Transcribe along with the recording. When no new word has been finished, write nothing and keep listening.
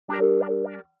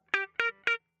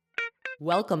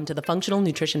Welcome to the Functional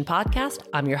Nutrition Podcast.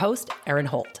 I'm your host, Erin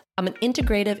Holt. I'm an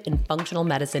integrative and functional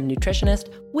medicine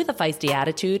nutritionist with a feisty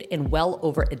attitude and well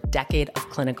over a decade of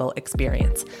clinical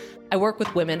experience. I work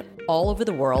with women all over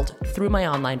the world through my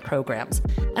online programs,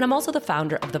 and I'm also the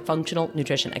founder of the Functional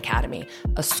Nutrition Academy,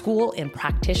 a school and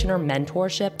practitioner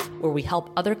mentorship where we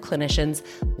help other clinicians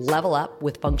level up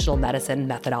with functional medicine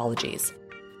methodologies.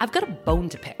 I've got a bone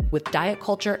to pick with diet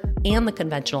culture and the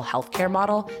conventional healthcare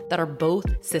model that are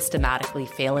both systematically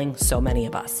failing so many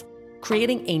of us.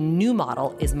 Creating a new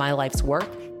model is my life's work,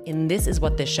 and this is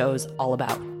what this show's all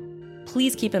about.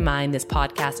 Please keep in mind this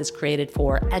podcast is created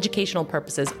for educational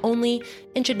purposes only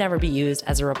and should never be used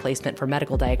as a replacement for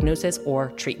medical diagnosis or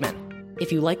treatment.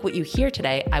 If you like what you hear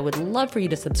today, I would love for you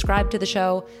to subscribe to the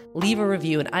show, leave a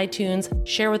review in iTunes,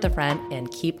 share with a friend,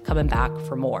 and keep coming back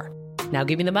for more. Now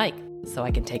give me the mic so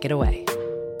I can take it away.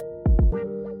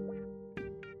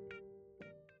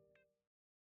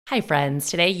 Hi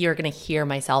friends, today you're going to hear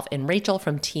myself and Rachel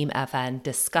from Team FN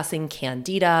discussing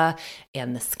Candida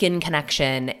and the skin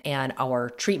connection and our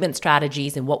treatment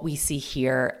strategies and what we see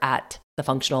here at the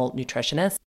Functional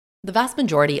Nutritionist. The vast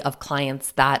majority of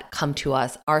clients that come to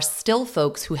us are still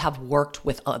folks who have worked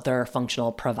with other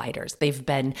functional providers. They've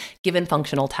been given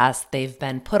functional tests, they've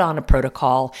been put on a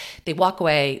protocol, they walk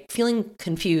away feeling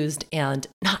confused and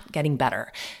not getting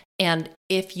better. And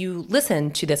if you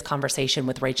listen to this conversation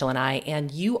with Rachel and I,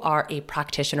 and you are a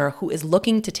practitioner who is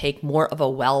looking to take more of a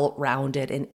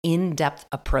well-rounded and in-depth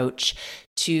approach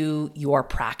to your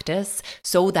practice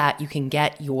so that you can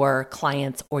get your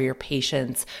clients or your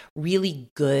patients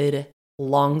really good,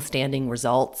 long-standing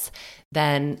results,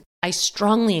 then I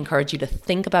strongly encourage you to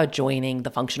think about joining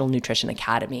the Functional Nutrition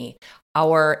Academy.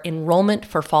 Our enrollment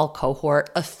for fall cohort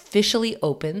officially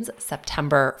opens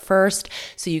September 1st,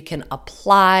 so you can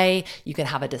apply, you can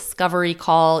have a discovery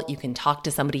call, you can talk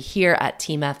to somebody here at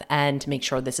Team FN to make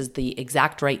sure this is the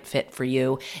exact right fit for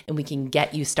you, and we can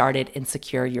get you started and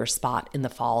secure your spot in the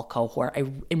fall cohort. I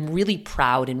am really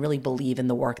proud and really believe in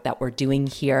the work that we're doing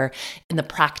here, and the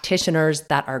practitioners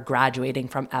that are graduating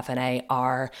from FNA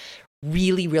are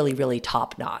really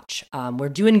top notch. We're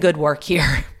doing good work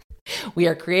here. We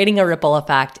are creating a ripple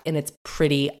effect, and it's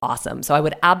pretty awesome. So I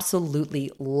would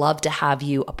absolutely love to have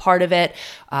you a part of it.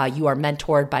 You are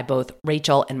mentored by both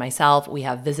Rachel and myself. We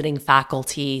have visiting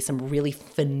faculty, some really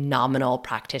phenomenal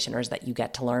practitioners that you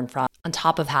get to learn from, on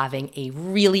top of having a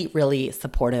really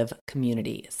supportive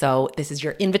community. So this is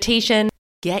your invitation.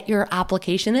 Get your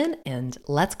application in and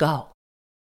let's go.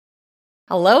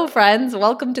 Hello, friends.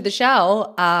 Welcome to the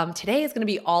show. Today is going to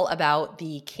be all about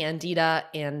the Candida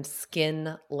and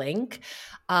skin link.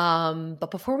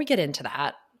 But before we get into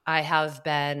that,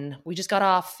 we just got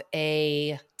off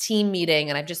a team meeting,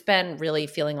 and I've just been really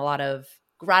feeling a lot of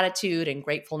gratitude and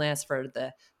gratefulness for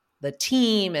the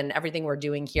team and everything we're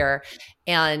doing here.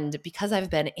 And because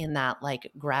I've been in that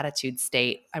gratitude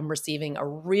state, I'm receiving a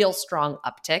real strong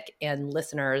uptick and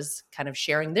listeners kind of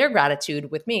sharing their gratitude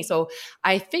with me. So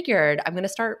I figured I'm going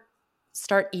to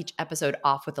start each episode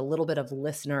off with a little bit of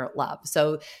listener love.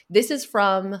 So this is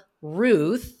from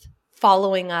Ruth,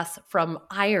 following us from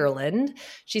Ireland.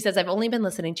 She says, I've only been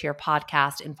listening to your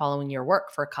podcast and following your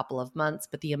work for a couple of months,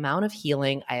 but the amount of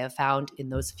healing I have found in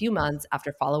those few months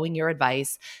after following your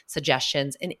advice,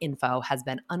 suggestions, and info has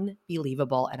been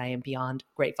unbelievable, and I am beyond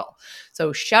grateful.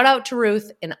 So shout out to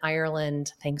Ruth in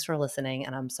Ireland. Thanks for listening,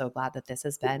 and I'm so glad that this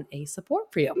has been a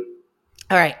support for you.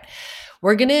 All right.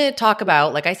 We're going to talk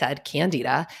about, like I said,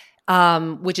 Candida,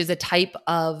 which is a type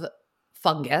of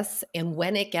fungus, and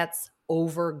when it gets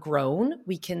overgrown,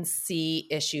 we can see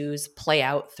issues play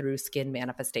out through skin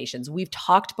manifestations. We've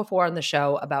talked before on the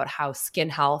show about how skin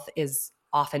health is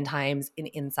oftentimes an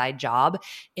inside job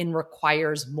and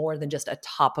requires more than just a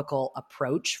topical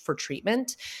approach for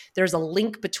treatment. There's a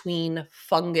link between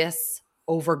fungus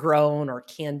overgrown or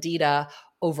Candida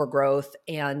overgrowth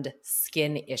and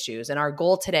skin issues. And our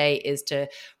goal today is to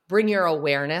bring your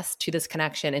awareness to this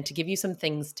connection and to give you some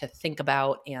things to think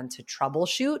about and to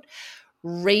troubleshoot.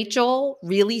 Rachel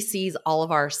really sees all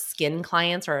of our skin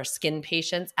clients or our skin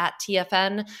patients at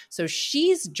TFN. So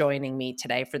she's joining me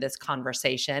today for this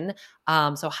conversation.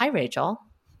 So hi, Rachel.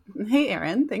 Hey,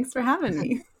 Erin. Thanks for having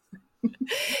me.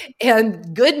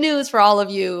 And good news for all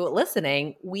of you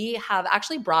listening, we have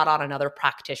actually brought on another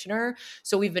practitioner.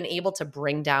 So we've been able to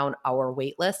bring down our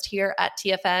wait list here at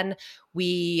TFN.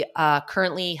 We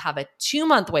currently have a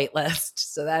 2-month wait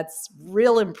list. So that's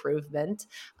real improvement.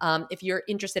 If you're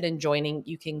interested in joining,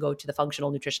 you can go to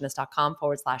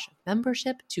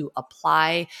thefunctionalnutritionist.com/membership to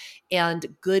apply. And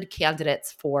good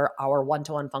candidates for our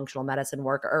one-to-one functional medicine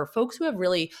work are folks who have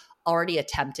really already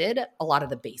attempted a lot of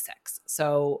the basics.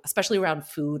 So especially around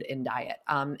food and diet.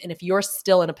 And if you're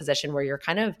still in a position where you're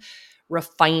kind of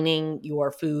refining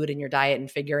your food and your diet and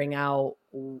figuring out,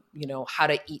 how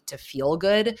to eat to feel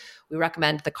good, we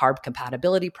recommend the Carb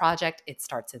Compatibility Project. It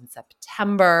starts in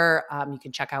September. You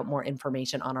can check out more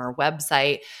information on our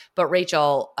website. But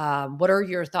Rachel, what are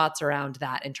your thoughts around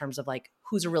that in terms of like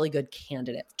who's a really good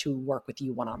candidate to work with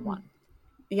you one-on-one?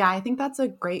 Yeah, I think that's a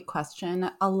great question.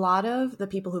 A lot of the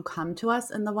people who come to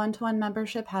us in the one-to-one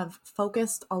membership have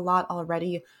focused a lot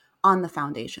already on the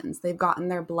foundations. They've gotten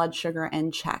their blood sugar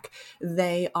in check.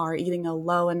 They are eating a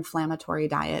low inflammatory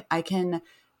diet. I can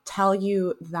tell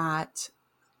you that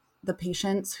the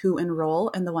patients who enroll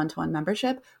in the one-to-one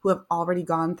membership who have already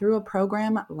gone through a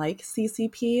program like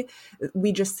CCP,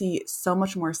 we just see so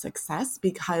much more success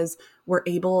because we're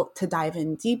able to dive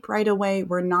in deep right away.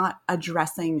 We're not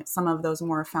addressing some of those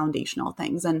more foundational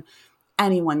things, and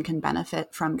anyone can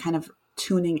benefit from kind of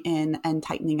tuning in and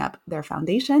tightening up their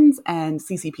foundations, and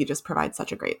CCP just provides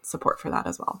such a great support for that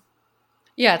as well.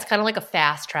 Yeah, it's kind of like a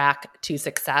fast track to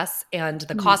success. And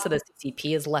the cost of the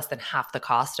CCP is less than half the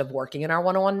cost of working in our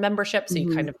one-on-one membership. So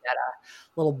you kind of get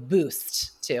a little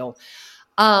boost too.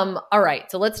 All right.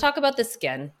 So let's talk about the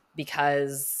skin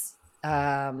because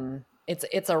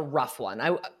it's a rough one.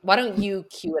 Why don't you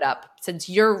cue it up since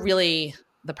you're really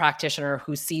the practitioner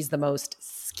who sees the most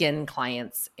skin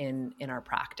clients in our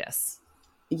practice?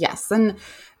 Yes. And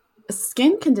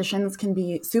skin conditions can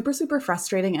be super, super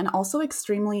frustrating and also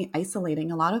extremely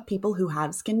isolating. A lot of people who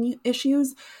have skin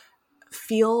issues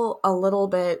feel a little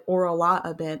bit or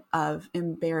a bit of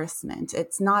embarrassment.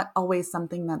 It's not always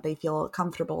something that they feel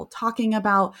comfortable talking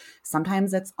about.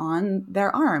 Sometimes it's on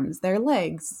their arms, their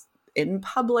legs, in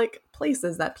public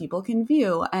places that people can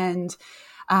view. And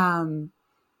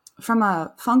from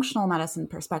a functional medicine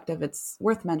perspective, it's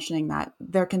worth mentioning that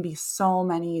there can be so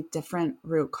many different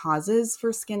root causes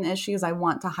for skin issues. I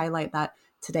want to highlight that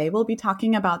today we'll be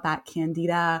talking about that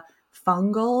Candida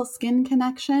fungal skin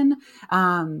connection.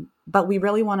 But we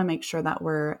really want to make sure that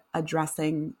we're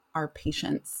addressing our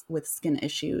patients with skin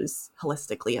issues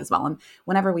holistically as well. And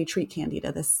whenever we treat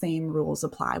Candida, the same rules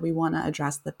apply. We want to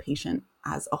address the patient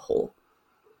as a whole.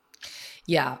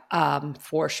 Yeah,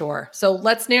 for sure. So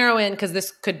let's narrow in because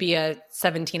this could be a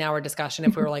 17-hour discussion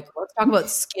if we were like, let's talk about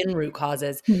skin root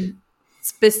causes.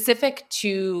 Specific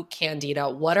to Candida,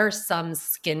 what are some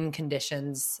skin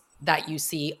conditions that you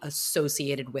see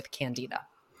associated with Candida?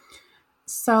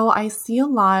 So I see a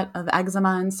lot of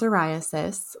eczema and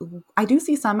psoriasis. I do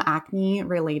see some acne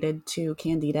related to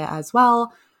Candida as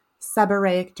well.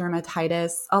 Seborrheic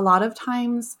dermatitis. A lot of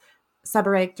times,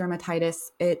 seborrheic dermatitis,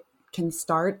 it can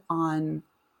start on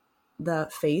the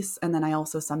face. And then I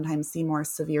also sometimes see more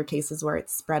severe cases where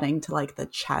it's spreading to like the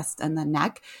chest and the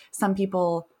neck. Some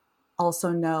people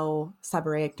also know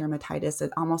seborrheic dermatitis.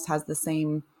 It almost has the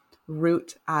same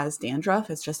root as dandruff.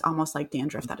 It's just almost like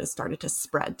dandruff that has started to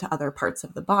spread to other parts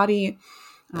of the body.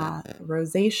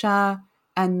 Rosacea.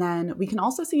 And then we can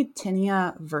also see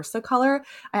tinea versicolor.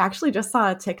 I actually just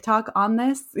saw a TikTok on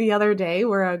this the other day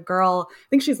where a girl, I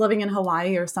think she's living in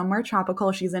Hawaii or somewhere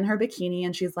tropical. She's in her bikini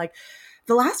and she's like,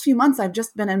 the last few months, I've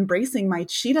just been embracing my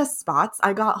cheetah spots.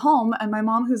 I got home and my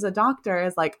mom, who's a doctor,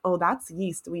 is like, oh, that's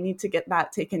yeast. We need to get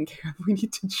that taken care of. We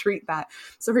need to treat that.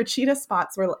 So her cheetah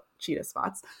spots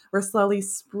were slowly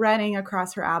spreading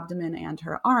across her abdomen and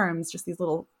her arms, just these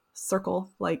little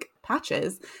circle-like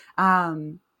patches.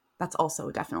 That's also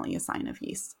definitely a sign of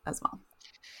yeast as well.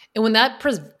 And when that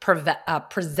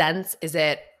presents,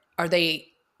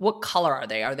 what color are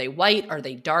they? Are they white? Are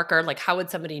they darker? Like, how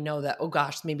would somebody know that, oh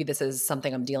gosh, maybe this is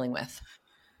something I'm dealing with?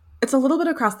 It's a little bit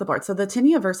across the board. So the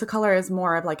tinea versicolor is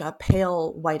more of like a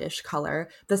pale whitish color.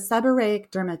 The seborrheic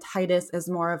dermatitis is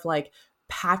more of like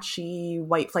patchy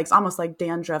white flakes, almost like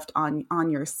dandruff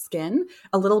on your skin.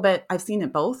 A little bit, I've seen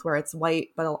it both where it's white,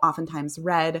 but oftentimes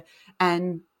red.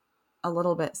 And a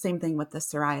little bit, same thing with the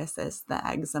psoriasis, the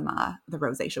eczema, the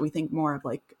rosacea. We think more of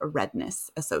like a redness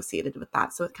associated with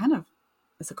that. So it kind of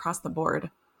is across the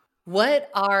board. What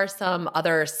are some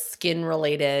other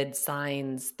skin-related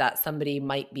signs that somebody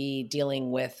might be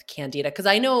dealing with Candida? Because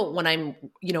I know when I'm,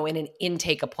 in an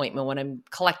intake appointment, when I'm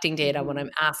collecting data, when I'm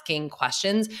asking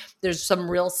questions, there's some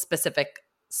real specific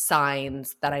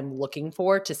signs that I'm looking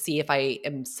for to see if I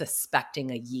am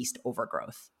suspecting a yeast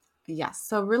overgrowth. Yes.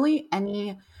 So really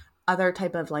any other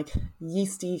type of like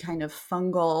yeasty kind of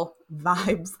fungal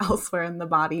vibes elsewhere in the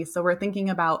body. So we're thinking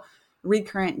about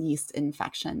recurrent yeast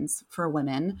infections for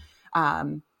women.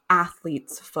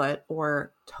 Athlete's foot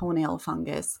or toenail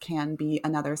fungus can be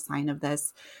another sign of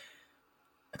this.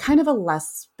 Kind of a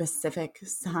less specific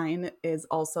sign is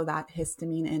also that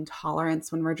histamine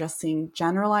intolerance when we're just seeing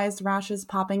generalized rashes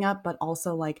popping up, but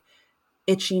also like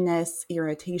itchiness,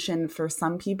 irritation for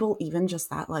some people, even just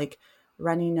that like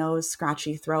runny nose,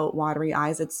 scratchy throat, watery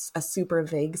eyes. It's a super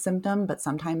vague symptom, but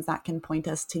sometimes that can point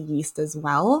us to yeast as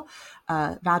well,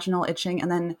 vaginal itching.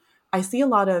 And then I see a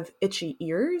lot of itchy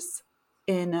ears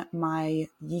in my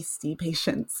yeasty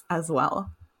patients as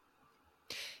well.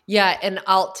 Yeah, and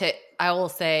I will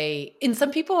say, and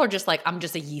some people are just like, I'm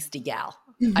just a yeasty gal.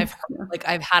 I've heard, Yeah. like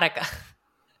I've had a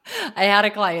I had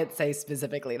a client say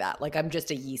specifically that, like, I'm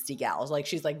just a yeasty gal. Like,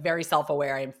 she's like very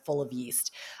self-aware. I'm full of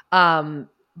yeast.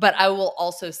 But I will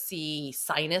also see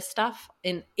sinus stuff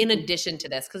in addition to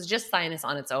this, because just sinus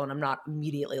on its own, I'm not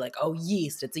immediately like, oh,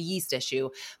 yeast, it's a yeast issue.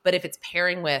 But if it's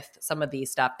pairing with some of these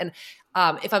stuff, and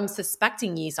if I'm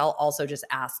suspecting yeast, I'll also just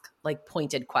ask like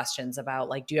pointed questions about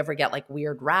like, do you ever get like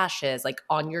weird rashes like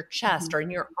on your chest Mhm. or in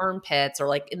your armpits or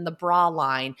like in the bra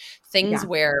line? Things Yeah.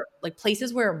 where like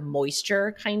places where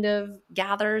moisture kind of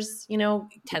gathers,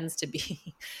 tends to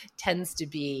be tends to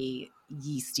be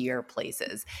yeastier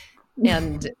places.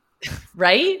 And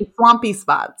right? Swampy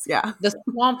spots. Yeah. The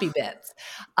swampy bits.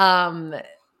 Um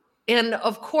and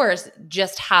of course,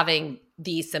 just having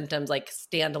these symptoms like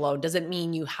standalone doesn't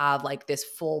mean you have like this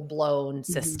full blown Mhm.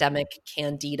 systemic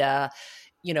candida,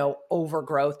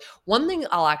 overgrowth. One thing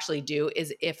I'll actually do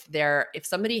is if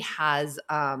somebody has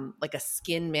like a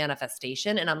skin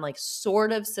manifestation and I'm like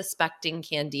sort of suspecting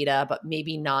candida, but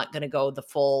maybe not going to go the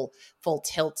full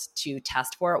tilt to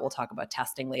test for it. We'll talk about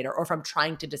testing later. Or if I'm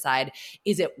trying to decide,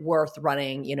 is it worth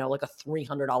running, like a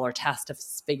 $300 test to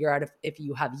figure out if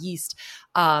you have yeast,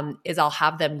 is I'll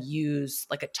have them use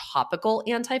like a topical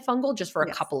antifungal just for a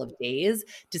Yes. couple of days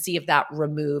to see if that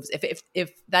removes,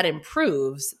 if that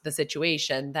improves the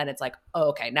situation, then it's like, oh,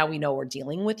 okay, now we know we're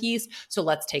dealing with yeast. So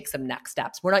let's take some next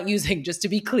steps. We're not using, just to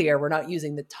be clear, we're not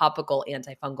using the topical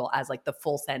antifungal as like the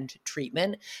full send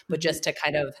treatment, but Mhm. just to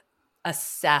kind of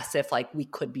assess if like we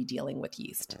could be dealing with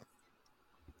yeast.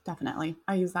 Definitely.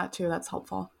 I use that too. That's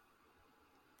helpful.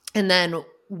 And then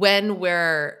when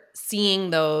we're seeing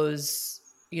those,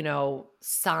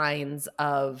 signs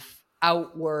of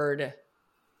outward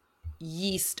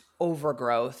yeast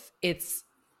overgrowth, it's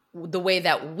the way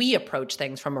that we approach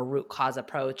things from a root cause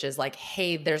approach is like,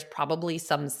 hey, there's probably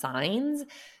some signs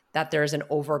that there's an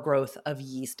overgrowth of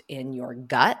yeast in your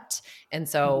gut. And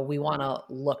so we want to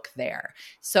look there.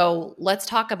 So let's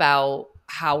talk about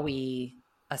how we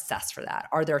assess for that.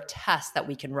 Are there tests that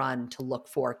we can run to look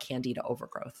for candida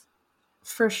overgrowth?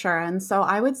 For sure. And so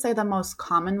I would say the most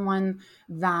common one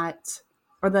that,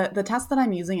 or the test that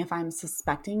I'm using if I'm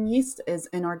suspecting yeast is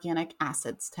an organic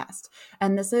acids test.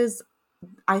 And this is,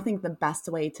 I think, the best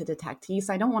way to detect yeast.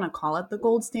 I don't want to call it the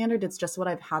gold standard. It's just what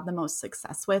I've had the most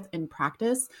success with in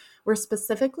practice. We're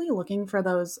specifically looking for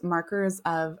those markers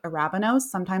of arabinose.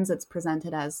 Sometimes it's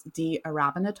presented as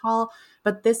D-arabinitol,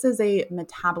 but this is a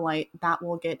metabolite that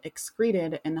will get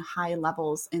excreted in high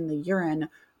levels in the urine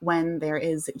when there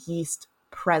is yeast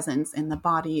presence in the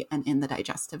body and in the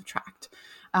digestive tract.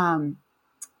 Um,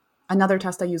 Another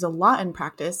test I use a lot in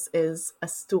practice is a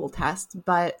stool test,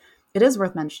 but it is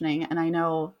worth mentioning, and I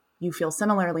know you feel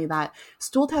similarly, that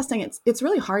stool testing, it's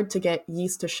really hard to get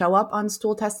yeast to show up on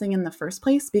stool testing in the first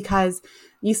place because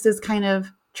yeast is kind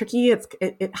of tricky.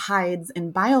 It hides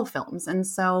in biofilms, and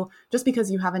so just because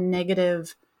you have a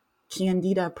negative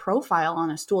candida profile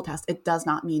on a stool test, it does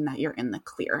not mean that you're in the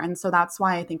clear. And so that's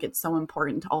why I think it's so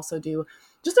important to also do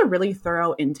just a really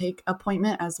thorough intake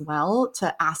appointment as well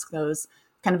to ask those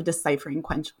kind of deciphering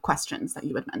questions that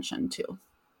you would mention too.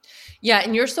 Yeah,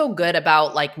 and you're so good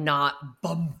about like not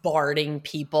bombarding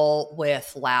people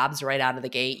with labs right out of the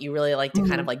gate. You really like to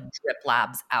kind of Mhm. like drip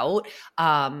labs out.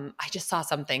 I just saw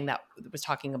something that was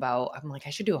talking about, I'm like, I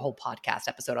should do a whole podcast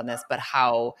episode on this, but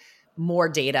how more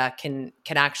data can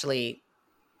actually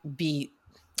be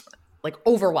like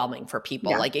overwhelming for people.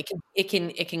 Yeah. Like it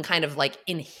can kind of like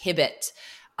inhibit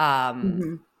um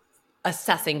Mhm.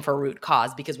 assessing for root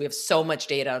cause because we have so much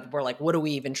data. We're like, what do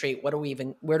we even treat? Where do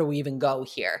we even go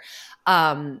here?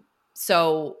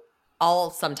 So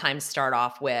I'll sometimes start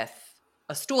off with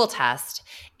a stool test.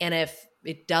 And if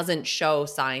it doesn't show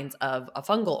signs of a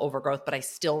fungal overgrowth, but I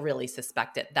still really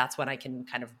suspect it, that's when I can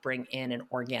kind of bring in an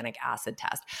organic acid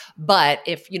test. But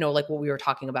if, like what we were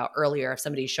talking about earlier, if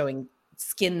somebody's showing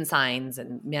skin signs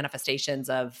and manifestations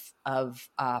of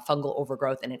fungal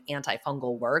overgrowth and an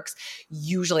antifungal works,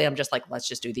 usually I'm just like, let's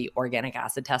just do the organic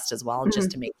acid test as well,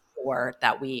 just to Mhm. make sure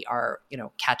that we are,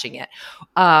 catching it.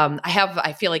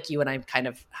 I feel like you and I kind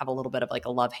of have a little bit of like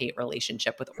a love-hate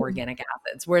relationship with organic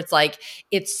acids where it's like,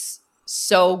 it's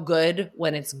so good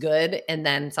when it's good. And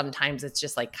then sometimes it's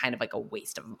just like kind of like a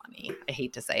waste of money. I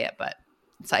hate to say it, but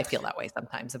so I feel that way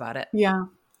sometimes about it. Yeah.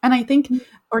 And I think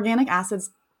organic acids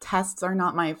tests are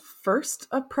not my first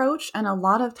approach. And a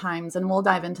lot of times, and we'll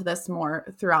dive into this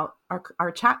more throughout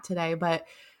our chat today, but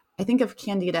I think of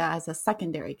Candida as a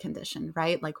secondary condition,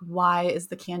 right? Like, why is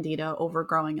the Candida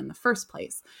overgrowing in the first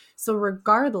place? So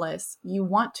regardless, you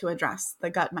want to address the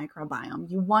gut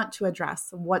microbiome. You want to address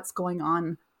what's going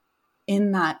on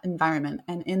in that environment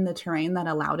and in the terrain that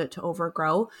allowed it to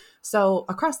overgrow. So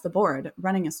across the board,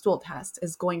 running a stool test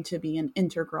is going to be an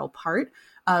integral part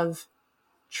of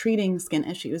treating skin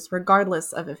issues,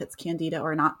 regardless of if it's Candida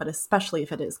or not, but especially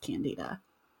if it is Candida.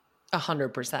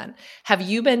 100%. Have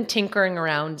you been tinkering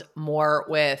around more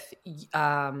with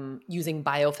using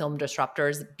biofilm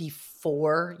disruptors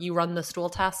before you run the stool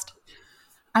test?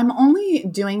 I'm only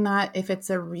doing that if it's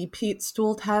a repeat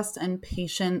stool test and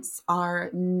patients are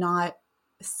not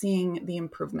seeing the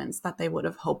improvements that they would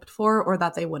have hoped for or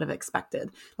that they would have expected.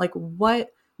 Like, what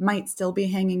might still be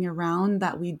hanging around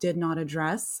that we did not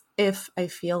address if I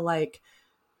feel like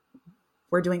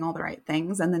we're doing all the right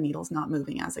things and the needle's not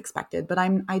moving as expected. But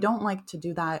I don't like to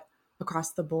do that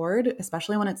across the board,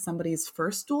 especially when it's somebody's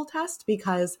first stool test,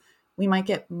 because we might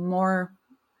get more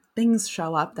things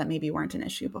show up that maybe weren't an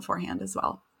issue beforehand as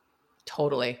well.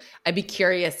 Totally. I'd be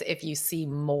curious if you see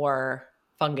more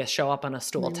fungus show up on a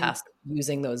stool test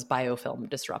using those biofilm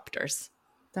disruptors.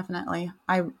 Definitely.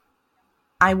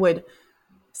 I would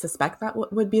suspect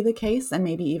that would be the case, and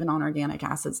maybe even on organic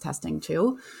acids testing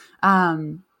too.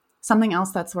 Something else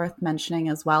that's worth mentioning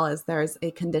as well is there's a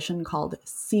condition called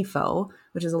SIFO,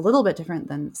 which is a little bit different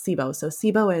than SIBO. So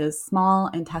SIBO is small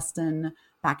intestine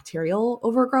bacterial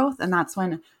overgrowth, and that's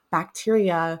when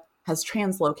bacteria has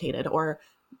translocated or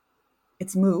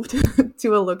it's moved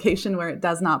to a location where it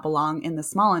does not belong in the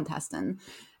small intestine.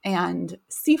 And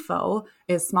SIFO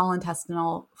is small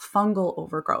intestinal fungal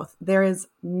overgrowth. There is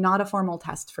not a formal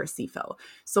test for SIFO.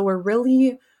 So we're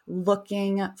really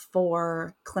looking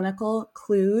for clinical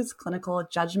clues, clinical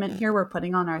judgment here. We're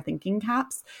putting on our thinking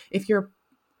caps. If you're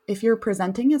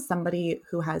presenting as somebody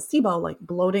who has SIBO, like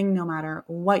bloating no matter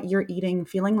what you're eating,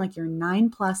 feeling like you're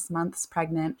 9+ months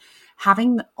pregnant,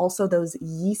 having also those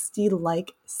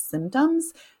yeasty-like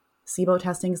symptoms, SIBO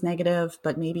testing is negative,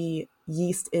 but maybe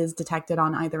yeast is detected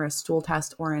on either a stool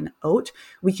test or an oat,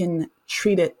 we can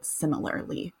treat it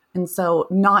similarly. And so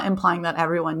not implying that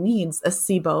everyone needs a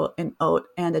SIBO, an oat,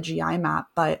 and a GI map,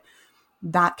 but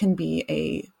that can be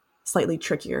a slightly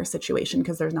trickier situation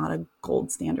because there's not a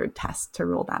gold standard test to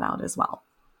rule that out as well.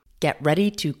 Get ready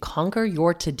to conquer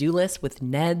your to-do list with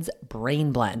Ned's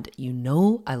Brain Blend. You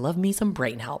know I love me some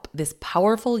brain help. This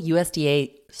powerful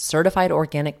USDA certified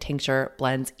organic tincture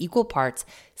blends equal parts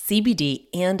CBD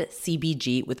and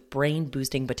CBG with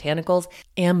brain-boosting botanicals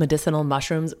and medicinal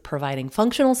mushrooms, providing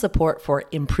functional support for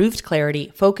improved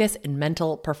clarity, focus, and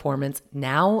mental performance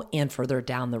now and further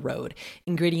down the road.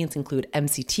 Ingredients include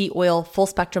MCT oil,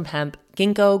 full-spectrum hemp,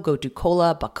 ginkgo, gotu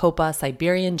kola, bacopa,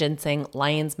 Siberian ginseng,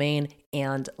 lion's mane,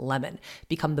 and lemon.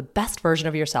 Become the best version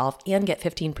of yourself and get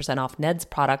 15% off Ned's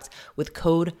products with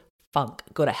code FUNK.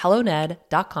 Go to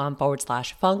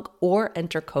helloned.com/funk or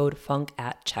enter code FUNK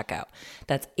at checkout.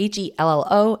 That's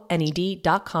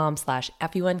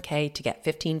HELLONED.com/FUNK to get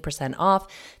 15% off.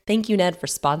 Thank you, Ned, for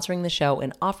sponsoring the show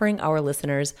and offering our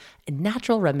listeners a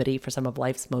natural remedy for some of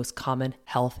life's most common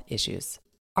health issues.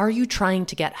 Are you trying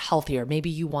to get healthier? Maybe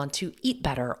you want to eat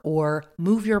better or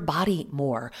move your body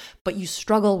more, but you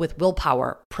struggle with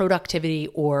willpower, productivity,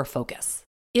 or focus.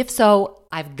 If so,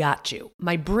 I've got you.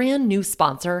 My brand new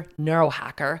sponsor,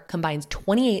 Neurohacker, combines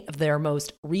 28 of their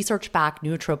most research-backed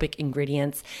nootropic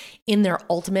ingredients in their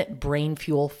ultimate brain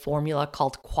fuel formula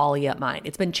called Qualia Mind.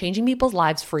 It's been changing people's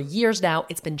lives for years now.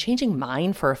 It's been changing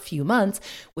mine for a few months,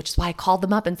 which is why I called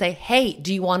them up and say, hey,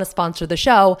 do you want to sponsor the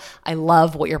show? I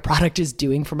love what your product is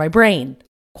doing for my brain.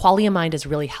 Qualia Mind has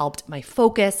really helped my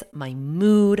focus, my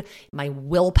mood, my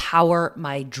willpower,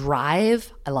 my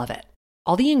drive. I love it.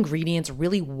 All the ingredients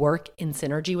really work in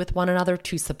synergy with one another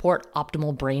to support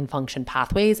optimal brain function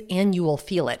pathways, and you will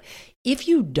feel it. If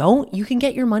you don't, you can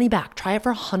get your money back. Try it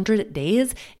for 100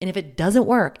 days, and if it doesn't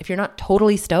work, if you're not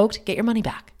totally stoked, get your money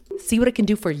back. See what it can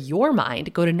do for your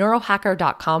mind. Go to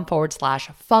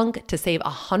neurohacker.com/funk to save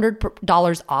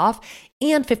 $100 off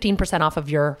and 15% off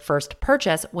of your first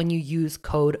purchase when you use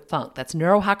code FUNK. That's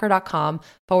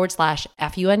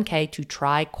neurohacker.com/FUNK to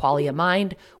try Qualia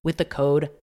Mind with the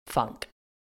code FUNK.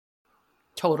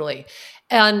 Totally.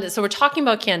 And so we're talking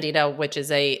about Candida, which is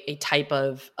a type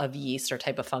of yeast or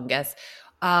type of fungus.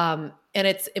 And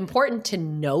it's important to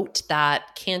note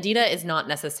that Candida is not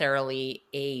necessarily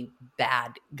a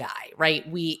bad guy, right?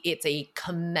 It's a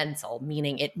commensal,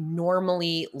 meaning it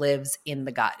normally lives in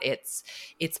the gut. It's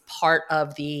part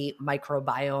of the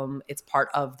microbiome. It's part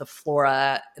of the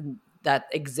flora that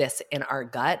exists in our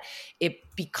gut. It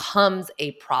becomes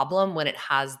a problem when it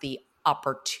has the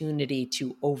opportunity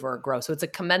to overgrow. So it's a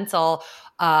commensal,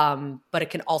 but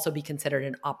it can also be considered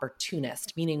an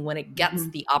opportunist, meaning when it gets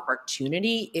the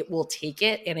opportunity, it will take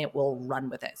it and it will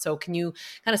run with it. So can you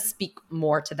kind of speak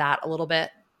more to that a little bit?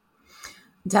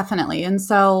 Definitely. And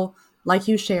so, like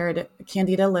you shared,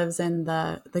 Candida lives in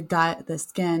the gut, the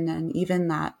skin, and even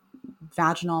that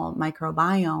vaginal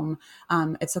microbiome.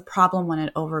 It's a problem when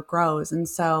it overgrows. And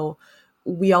so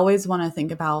we always want to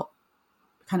think about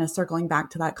kind of circling back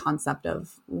to that concept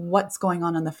of what's going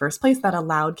on in the first place that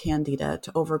allowed Candida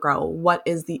to overgrow. What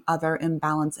is the other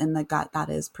imbalance in the gut that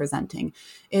is presenting?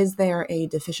 Is there a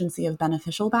deficiency of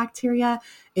beneficial bacteria?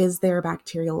 Is there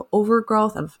bacterial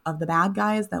overgrowth of the bad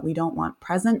guys that we don't want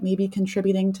present, maybe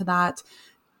contributing to that?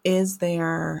 Is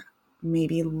there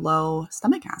maybe low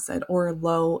stomach acid or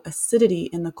low acidity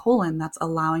in the colon that's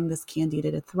allowing this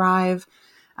Candida to thrive?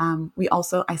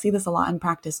 I see this a lot in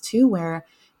practice too, where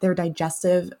their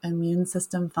digestive immune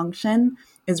system function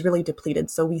is really depleted.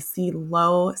 So we see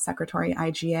low secretory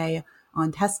IgA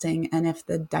on testing. And if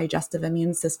the digestive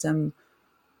immune system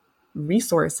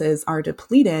resources are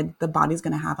depleted, the body's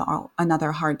going to have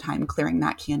another hard time clearing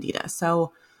that Candida.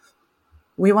 So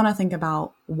we want to think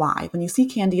about why. When you see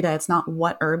Candida, it's not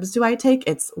what herbs do I take,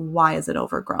 it's why is it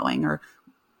overgrowing, or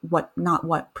not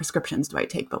what prescriptions do I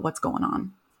take, but what's going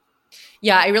on.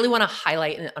 Yeah, I really want to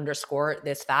highlight and underscore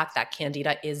this fact that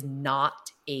Candida is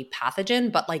not a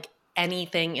pathogen, but like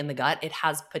anything in the gut, it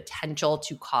has potential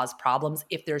to cause problems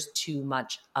if there's too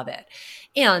much of it.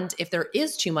 And if there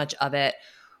is too much of it,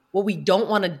 what we don't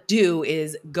want to do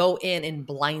is go in and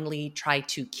blindly try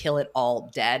to kill it all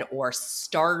dead or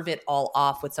starve it all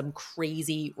off with some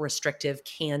crazy restrictive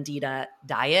Candida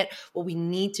diet. What we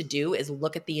need to do is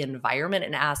look at the environment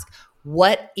and ask,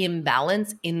 what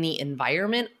imbalance in the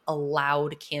environment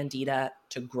allowed Candida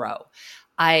to grow?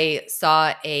 I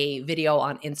saw a video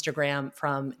on Instagram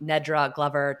from Nedra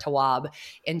Glover Tawab,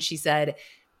 and she said,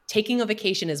 taking a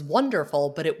vacation is wonderful,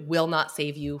 but it will not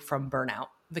save you from burnout.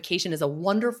 Vacation is a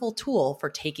wonderful tool for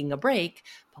taking a break,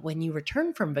 but when you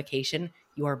return from vacation,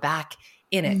 you are back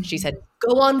in it. She said,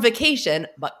 go on vacation,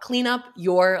 but clean up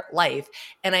your life.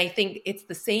 And I think it's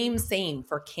the same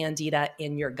for Candida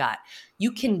in your gut.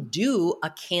 You can do a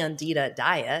Candida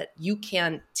diet. You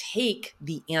can take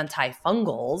the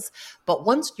antifungals, but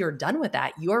once you're done with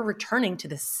that, you're returning to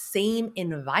the same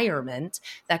environment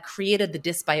that created the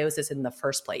dysbiosis in the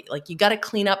first place. Like, you got to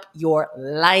clean up your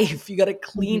life. You got to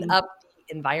clean up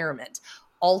the environment,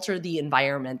 alter the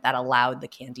environment that allowed the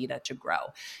Candida to grow.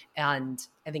 And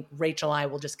I think Rachel and I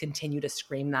will just continue to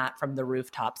scream that from the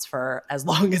rooftops for as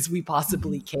long as we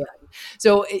possibly can.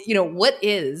 So,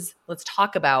 let's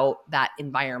talk about that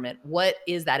environment. What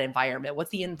is that environment? What's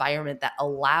the environment that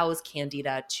allows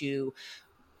Candida to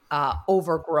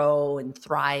overgrow and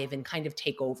thrive and kind of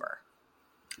take over?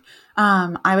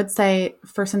 I would say,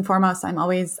 first and foremost, I'm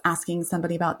always asking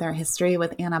somebody about their history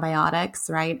with antibiotics,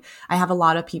 right? I have a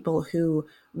lot of people who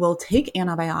will take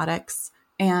antibiotics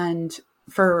and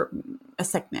for a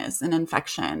sickness, an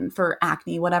infection, for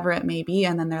acne, whatever it may be.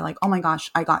 And then they're like, oh my gosh,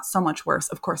 I got so much worse,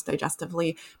 of course,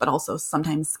 digestively, but also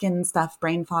sometimes skin stuff,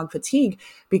 brain fog, fatigue,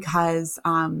 because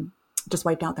just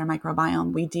wiped out their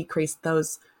microbiome. We decreased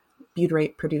those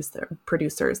butyrate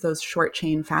producers, those short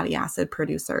chain fatty acid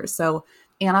producers. So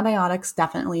antibiotics,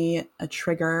 definitely a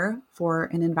trigger for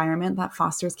an environment that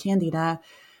fosters Candida.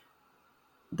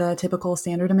 The typical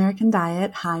standard American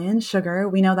diet, high in sugar.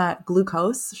 We know that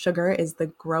glucose, sugar, is the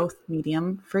growth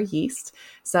medium for yeast.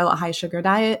 So a high sugar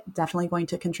diet, definitely going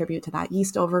to contribute to that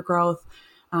yeast overgrowth.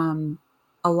 A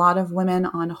lot of women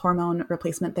on hormone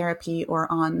replacement therapy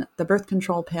or on the birth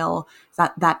control pill,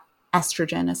 that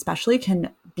estrogen especially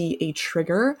can be a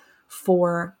trigger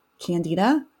for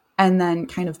Candida. And then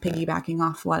kind of piggybacking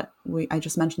off what I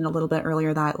just mentioned a little bit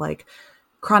earlier, that like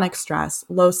chronic stress,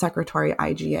 low secretory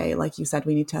IgA, like you said,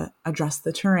 we need to address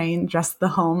the terrain, address the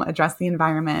home, address the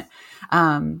environment.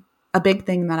 A big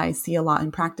thing that I see a lot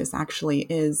in practice actually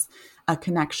is a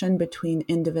connection between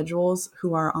individuals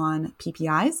who are on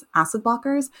PPIs, acid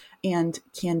blockers, and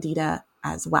Candida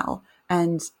as well.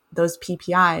 And those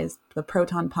PPIs, the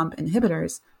proton pump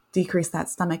inhibitors, decrease that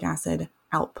stomach acid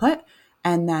output.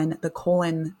 And then the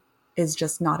colon is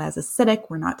just not as acidic.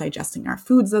 We're not digesting our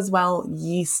foods as well.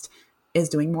 Yeast is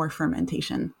doing more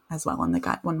fermentation as well in the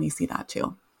gut when we see that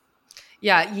too.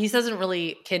 Yeah,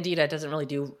 Candida doesn't really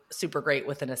do super great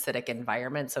with an acidic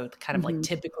environment. So it's kind of like, Mm-hmm.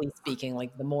 typically speaking,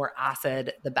 like the more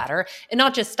acid, the better. And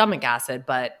not just stomach acid,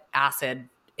 but acid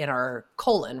in our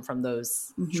colon from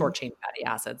those Mm-hmm. short chain fatty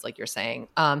acids, like you're saying.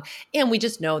 And we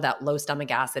just know that low stomach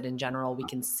acid in general, we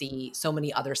can see so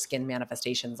many other skin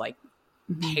manifestations like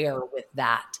Mm-hmm. pair with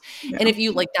that. Yeah. And if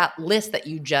you like that list that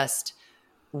you just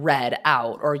read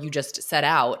out or you just set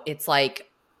out, it's like,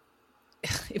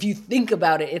 if you think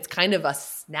about it, it's kind of a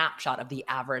snapshot of the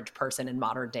average person in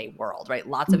modern day world, right?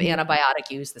 Lots of Mm-hmm. antibiotic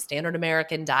use, the standard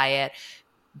American diet,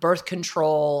 birth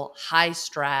control, high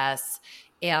stress,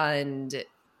 and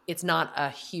it's not a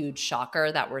huge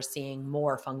shocker that we're seeing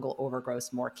more fungal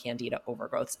overgrowths, more candida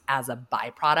overgrowths as a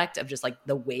byproduct of just like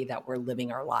the way that we're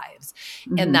living our lives.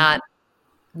 And Mm-hmm. that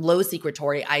low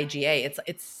secretory IgA,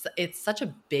 it's such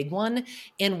a big one,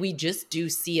 and we just do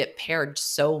see it paired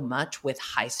so much with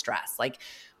high stress. Like,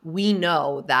 we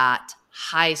know that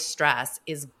high stress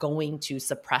is going to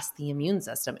suppress the immune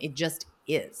system. It just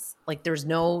is. Like, there's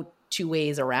no two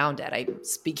ways around it. I'm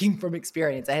speaking from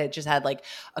experience. I had just had like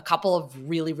a couple of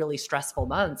really, really stressful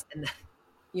months, and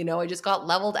I just got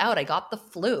leveled out. I got the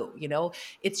flu.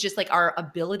 It's just like our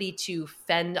ability to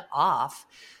fend off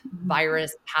Mm-hmm.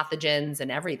 virus pathogens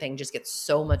and everything just gets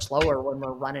so much lower when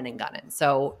we're running and gunning.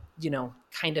 So,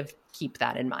 kind of keep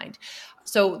that in mind.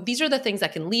 So these are the things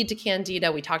that can lead to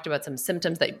candida. We talked about some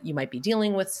symptoms that you might be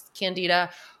dealing with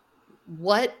candida.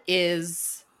 What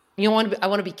is, I want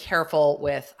to be careful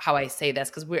with how I say this,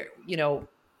 because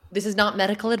this is not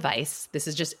medical advice. This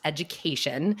is just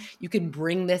education. You can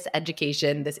bring this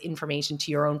education, this information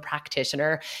to your own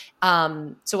practitioner.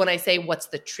 So when I say what's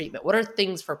the treatment, what are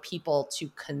things for people to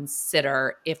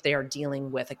consider if they are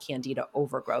dealing with a candida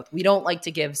overgrowth? We don't like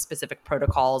to give specific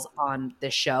protocols on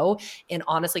this show. And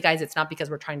honestly, guys, it's not because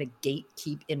we're trying to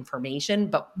gatekeep information,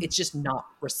 but it's just not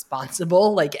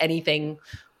responsible. Like anything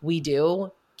we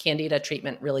do, candida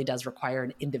treatment really does require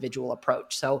an individual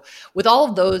approach. So with all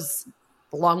of those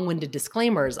long-winded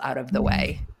disclaimers out of the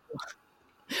way,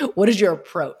 what is your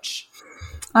approach?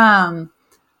 I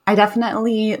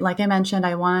definitely, like I mentioned,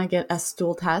 I want to get a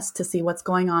stool test to see what's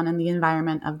going on in the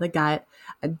environment of the gut.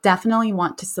 I definitely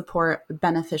want to support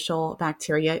beneficial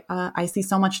bacteria. I see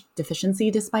so much deficiency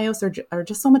dysbiose or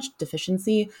just so much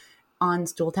deficiency on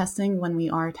stool testing when we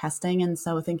are testing. And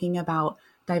so thinking about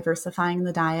diversifying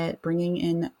the diet, bringing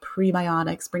in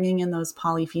prebiotics, bringing in those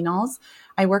polyphenols.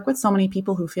 I work with so many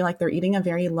people who feel like they're eating a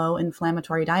very low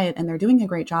inflammatory diet and they're doing a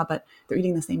great job, but they're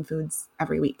eating the same foods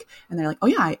every week. And they're like, oh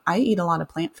yeah, I eat a lot of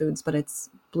plant foods, but it's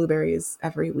blueberries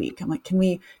every week. I'm like, can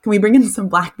we bring in some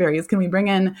blackberries? Can we bring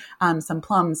in some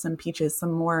plums, some peaches,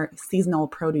 some more seasonal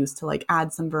produce to like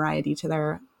add some variety to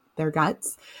their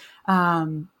guts?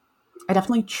 I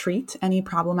definitely treat any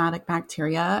problematic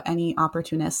bacteria, any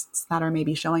opportunists that are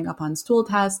maybe showing up on stool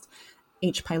test.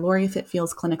 H. pylori, if it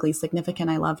feels clinically significant,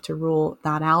 I love to rule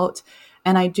that out.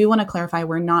 And I do want to clarify,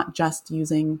 we're not just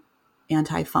using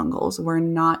antifungals. We're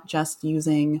not just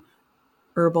using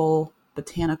herbal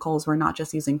botanicals. We're not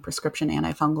just using prescription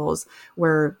antifungals.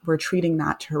 We're treating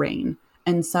that terrain.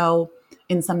 And so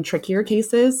in some trickier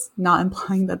cases, not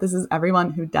implying that this is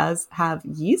everyone who does have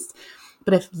yeast,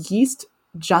 but if yeast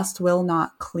just will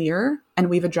not clear, and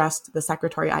we've addressed the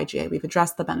secretory IgA, we've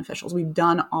addressed the beneficials, we've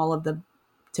done all of the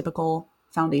typical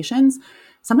foundations,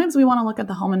 sometimes we want to look at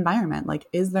the home environment. Like,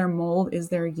 is there mold, is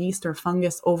there yeast or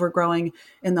fungus overgrowing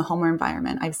in the home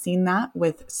environment? I've seen that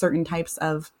with certain types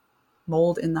of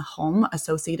mold in the home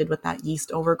associated with that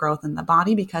yeast overgrowth in the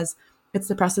body because it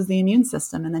suppresses the immune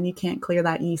system, and then you can't clear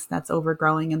that yeast that's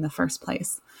overgrowing in the first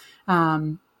place.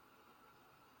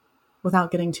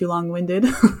 Without getting too long-winded,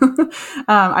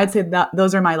 I'd say that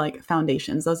those are my like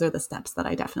foundations. Those are the steps that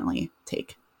I definitely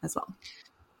take as well.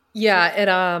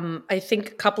 Yeah, I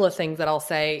think a couple of things that I'll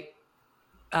say.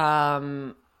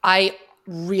 I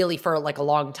really, for like a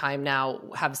long time now,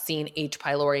 have seen H.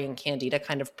 pylori and Candida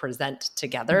kind of present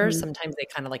together. Mm-hmm. Sometimes they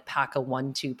kind of like pack a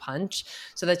 1-2 punch.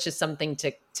 So that's just something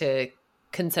to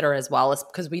consider as well, is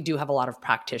because we do have a lot of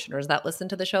practitioners that listen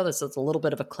to the show. This is a little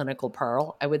bit of a clinical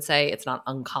pearl, I would say. It's not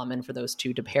uncommon for those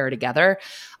two to pair together.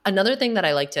 Another thing that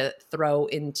I like to throw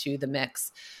into the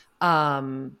mix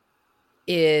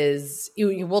is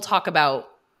we'll talk about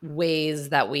ways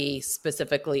that we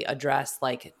specifically address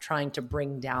like trying to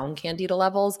bring down candida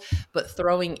levels, but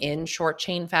throwing in short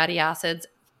chain fatty acids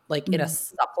like in a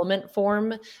supplement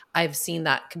form, I've seen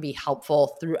that can be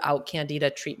helpful throughout candida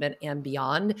treatment and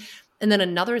beyond. And then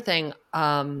another thing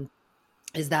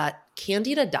is that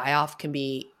candida die-off can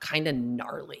be kind of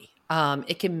gnarly.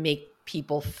 It can make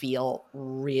people feel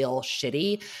real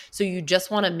shitty. So you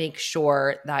just want to make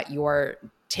sure that you're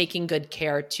taking good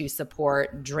care to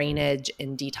support drainage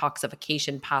and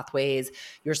detoxification pathways.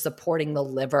 You're supporting the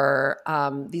liver.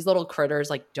 These little critters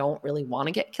like don't really want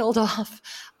to get killed off.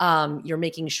 You're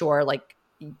making sure, like,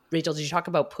 Rachel, did you talk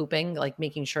about pooping? Like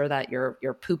making sure that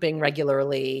you're pooping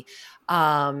regularly,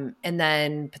 and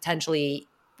then potentially,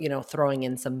 throwing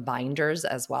in some binders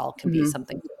as well can be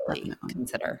something to really Definitely.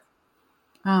 consider.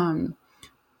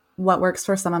 What works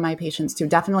for some of my patients too,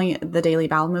 definitely the daily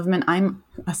bowel movement. I'm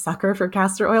a sucker for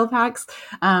castor oil packs.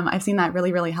 I've seen that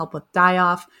really, really help with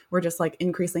die-off. We're just like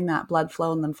increasing that blood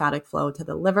flow and lymphatic flow to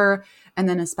the liver. And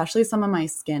then especially some of my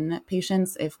skin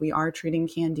patients, if we are treating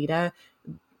candida,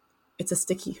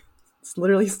 it's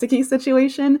literally sticky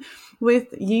situation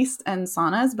with yeast and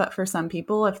saunas. But for some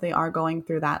people, if they are going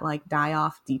through that like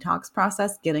die-off detox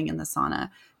process, getting in the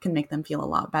sauna can make them feel a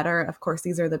lot better. Of course,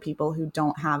 these are the people who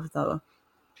don't have the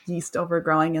yeast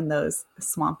overgrowing in those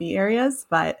swampy areas,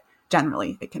 but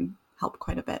generally it can help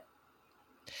quite a bit.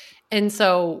 And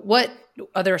so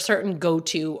are there certain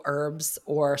go-to herbs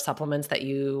or supplements that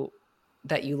you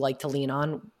like to lean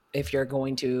on if you're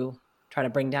going to try to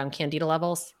bring down candida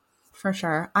levels? For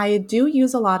sure. I do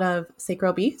use a lot of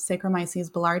Sacro B, Saccharomyces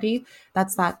boulardii.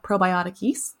 That's that probiotic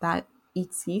yeast that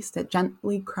eats yeast. It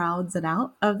gently crowds it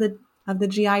out of the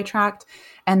GI tract.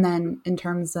 And then in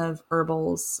terms of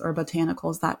herbals or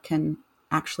botanicals that can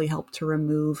actually help to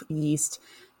remove yeast,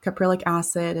 caprylic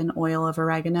acid and oil of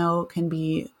oregano can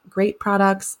be great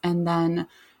products. And then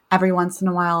every once in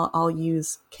a while, I'll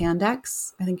use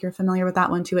Candex. I think you're familiar with that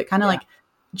one too. It kind of like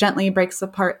gently breaks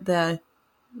apart the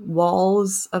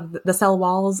walls of the cell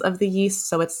walls of the yeast.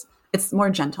 So it's more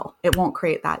gentle. It won't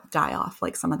create that die off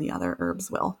like some of the other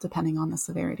herbs will, depending on the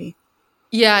severity.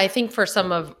 Yeah, I think for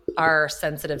some of our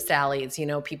sensitive Sallies,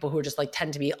 people who just like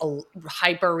tend to be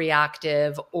hyper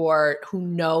reactive or who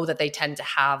know that they tend to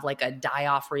have like a die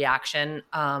off reaction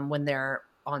when they're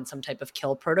on some type of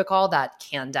kill protocol, that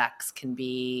Candex can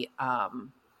be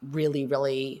really,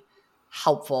 really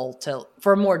helpful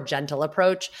for a more gentle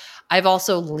approach. I've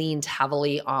also leaned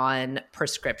heavily on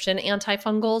prescription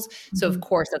antifungals. So of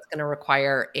course that's going to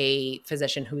require a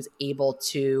physician who's able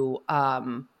to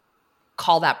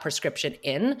call that prescription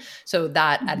in. So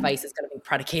that advice is going to be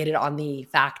predicated on the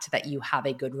fact that you have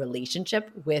a good relationship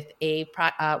with a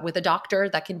doctor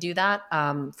that can do that.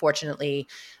 Fortunately,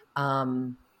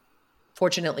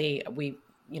 we've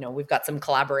got some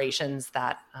collaborations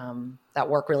that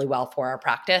work really well for our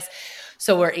practice.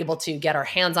 So we're able to get our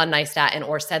hands on nystatin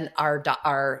or send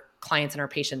our clients and our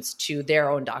patients to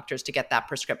their own doctors to get that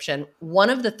prescription.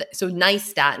 One of so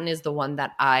nystatin is the one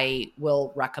that I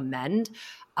will recommend.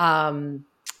 I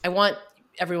want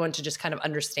everyone to just kind of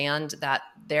understand that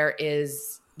there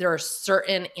are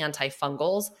certain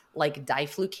antifungals like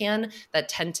diflucan that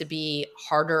tend to be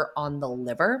harder on the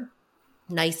liver.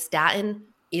 Nystatin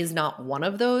is not one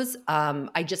of those.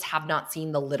 I just have not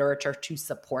seen the literature to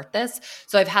support this.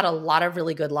 So I've had a lot of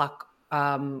really good luck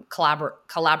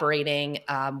collaborating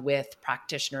with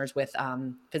practitioners, with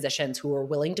physicians who are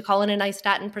willing to call in a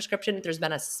nystatin prescription. There's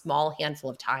been a small handful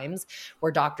of times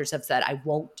where doctors have said, I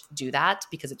won't do that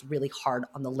because it's really hard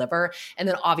on the liver. And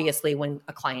then obviously when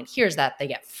a client hears that, they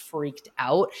get freaked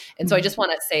out. And so I just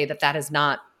want to say that has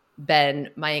not been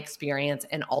my experience.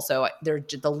 And also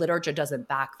the literature doesn't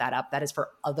back that up. That is for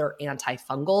other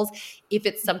antifungals. If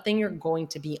it's something you're going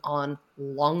to be on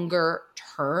longer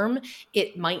term,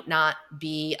 it might not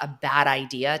be a bad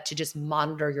idea to just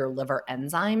monitor your liver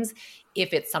enzymes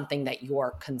if it's something that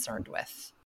you're concerned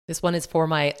with. This one is for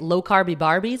my low-carby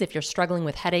Barbies. If you're struggling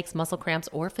with headaches, muscle cramps,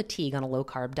 or fatigue on a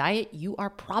low-carb diet, you are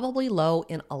probably low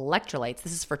in electrolytes.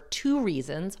 This is for two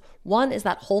reasons. One is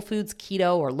that whole foods,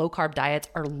 keto, or low-carb diets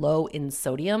are low in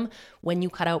sodium. When you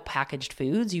cut out packaged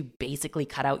foods, you basically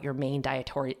cut out your main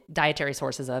dietary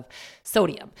sources of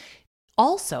sodium.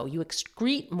 Also, you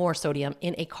excrete more sodium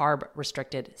in a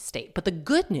carb-restricted state. But the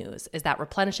good news is that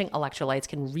replenishing electrolytes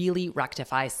can really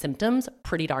rectify symptoms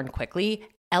pretty darn quickly.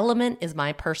 Element is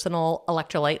my personal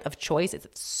electrolyte of choice. It's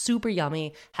super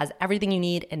yummy, has everything you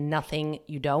need and nothing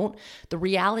you don't. The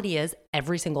reality is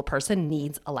every single person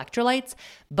needs electrolytes,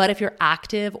 but if you're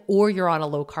active or you're on a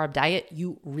low-carb diet,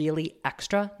 you really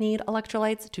extra need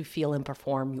electrolytes to feel and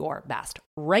perform your best.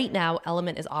 Right now,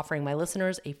 Element is offering my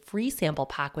listeners a free sample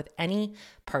pack with any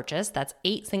purchase. That's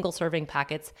 8 single-serving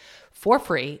packets for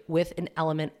free with an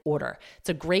Element order. It's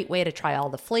a great way to try all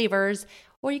the flavors,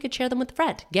 or you could share them with a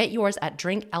friend. Get yours at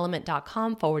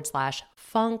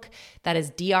drinkelement.com/funk. That is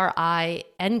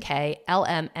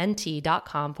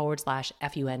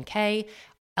DRINKLMNT.com/FUNK.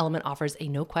 Element offers a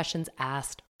no questions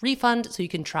asked refund so you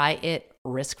can try it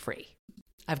risk-free.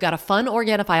 I've got a fun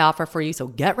Organifi offer for you, so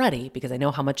get ready because I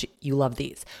know how much you love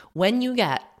these. When you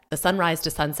get the Sunrise to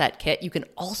Sunset kit, you can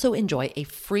also enjoy a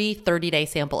free 30-day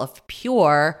sample of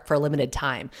Pure for a limited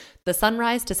time. The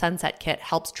Sunrise to Sunset kit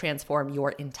helps transform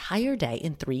your entire day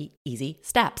in 3 easy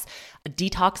steps. A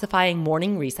detoxifying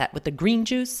morning reset with the green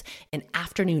juice, an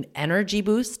afternoon energy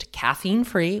boost,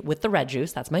 caffeine-free with the red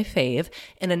juice, that's my fave,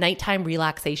 and a nighttime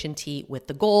relaxation tea with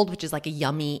the gold, which is like a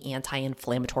yummy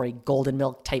anti-inflammatory golden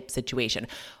milk type situation.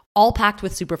 All packed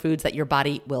with superfoods that your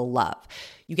body will love.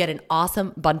 You get an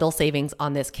awesome bundle savings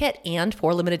on this kit, and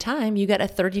for a limited time, you get a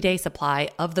 30-day supply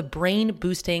of the Brain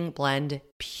Boosting Blend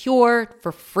Pure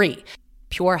for free.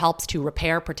 Pure helps to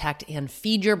repair, protect, and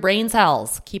feed your brain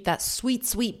cells. Keep that sweet,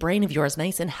 sweet brain of yours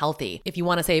nice and healthy. If you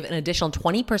want to save an additional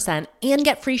 20% and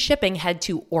get free shipping, head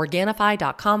to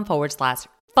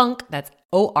Organifi.com/funk. That's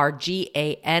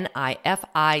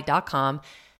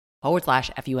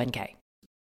Organifi.com/FUNK.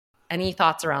 Any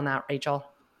thoughts around that, Rachel?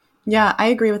 Yeah, I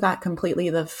agree with that completely.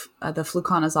 The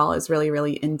fluconazole is really,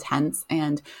 really intense.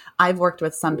 And I've worked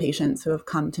with some patients who have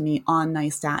come to me on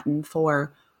nystatin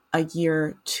for a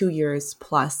year, 2 years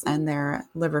plus, and their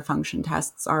liver function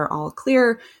tests are all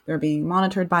clear. They're being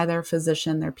monitored by their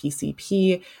physician, their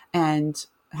PCP, and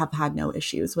have had no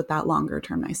issues with that longer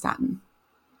term nystatin.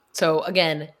 So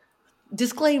again,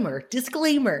 disclaimer,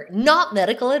 not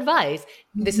medical advice.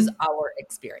 This is our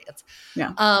experience.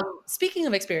 Yeah. Speaking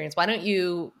of experience, why don't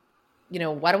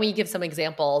we give some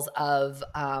examples of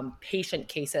patient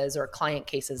cases or client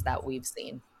cases that we've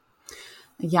seen?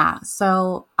 Yeah.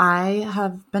 So I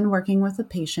have been working with a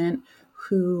patient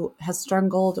who has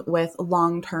struggled with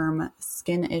long-term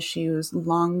skin issues,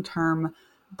 long-term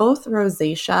both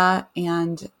rosacea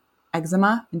and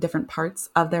eczema in different parts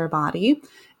of their body.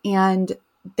 And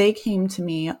they came to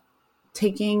me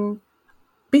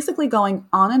basically going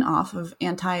on and off of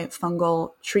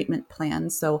antifungal treatment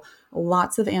plans. So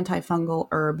lots of antifungal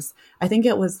herbs. I think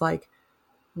it was like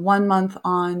 1 month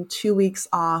on, 2 weeks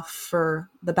off for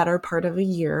the better part of a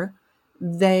year.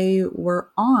 They were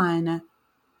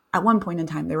at one point in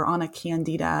time, they were on a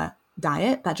Candida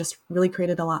diet that just really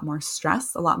created a lot more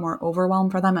stress, a lot more overwhelm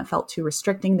for them. It felt too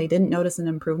restricting. They didn't notice an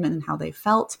improvement in how they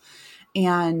felt.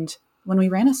 And when we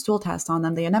ran a stool test on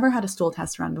them, they had never had a stool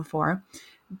test run before.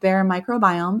 Their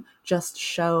microbiome just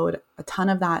showed a ton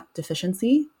of that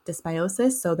deficiency,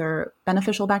 dysbiosis. So their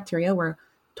beneficial bacteria were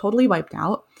totally wiped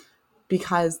out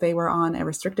because they were on a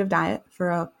restrictive diet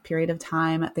for a period of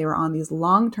time. They were on these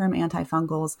long-term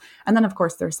antifungals. And then, of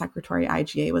course, their secretory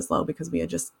IgA was low because we had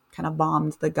just kind of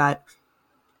bombed the gut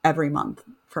every month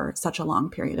for such a long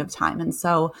period of time. And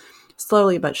so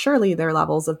slowly but surely, their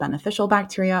levels of beneficial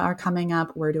bacteria are coming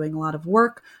up. We're doing a lot of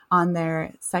work on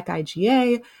their sec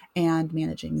IgA and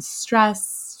managing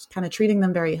stress, kind of treating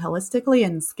them very holistically,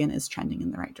 and skin is trending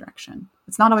in the right direction.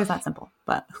 It's not always that simple,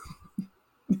 but...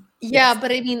 Yeah,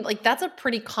 but I mean, like that's a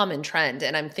pretty common trend.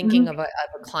 And I'm thinking of a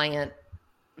client,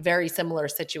 very similar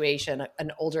situation,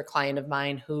 an older client of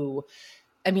mine who,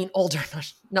 I mean, older,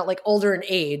 not like older in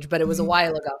age, but it was a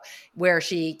while ago, where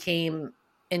she came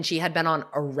and she had been on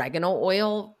oregano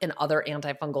oil and other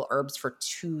antifungal herbs for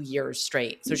 2 years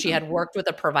straight. So she had worked with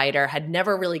a provider, had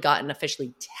never really gotten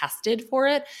officially tested for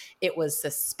it. It was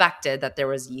suspected that there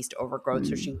was yeast overgrowth.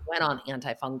 So she went on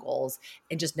antifungals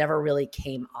and just never really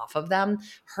came off of them.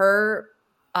 Her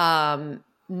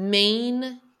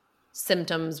main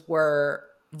symptoms were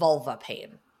vulva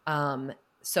pain.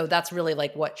 So that's really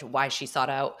like why she sought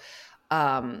out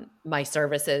my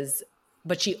services.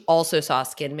 But she also saw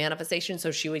skin manifestation. So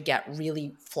she would get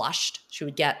really flushed. She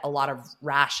would get a lot of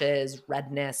rashes,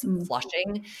 redness,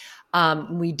 flushing.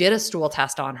 We did a stool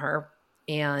test on her,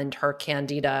 and her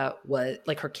candida was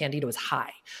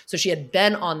high. So she had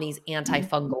been on these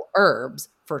antifungal herbs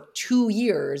for 2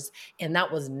 years, and that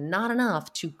was not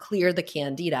enough to clear the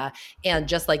candida. And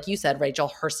just like you said, Rachel,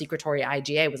 her secretory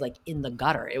IgA was like in the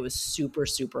gutter. It was super,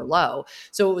 super low.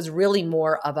 So it was really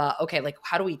more of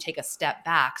how do we take a step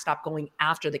back, stop going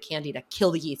after the candida,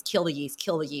 kill the yeast,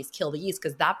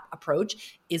 because that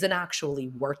approach isn't actually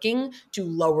working to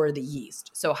lower the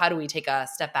yeast. So how do we take a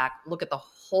step back, look at the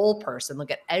whole person,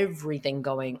 look at everything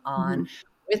going on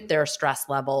with their stress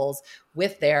levels,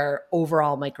 with their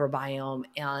overall microbiome,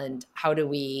 and how do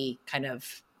we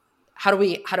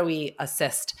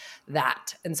assist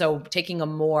that? And so taking a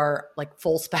more like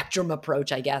full spectrum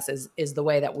approach, I guess, is the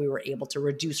way that we were able to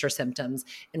reduce her symptoms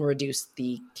and reduce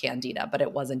the candida. But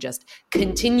it wasn't just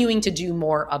continuing to do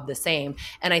more of the same.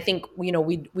 And I think, we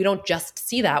don't just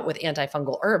see that with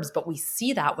antifungal herbs, but we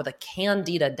see that with a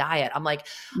candida diet. I'm like,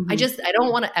 I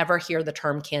don't want to ever hear the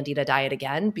term candida diet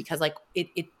again, because like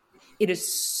it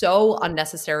is so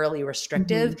unnecessarily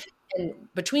restrictive And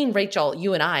between Rachel,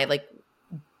 you and I, like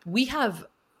we have,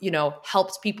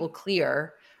 helped people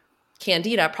clear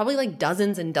Candida probably like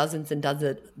dozens and dozens and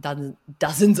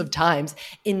dozens of times.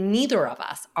 And neither of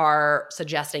us are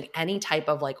suggesting any type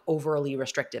of like overly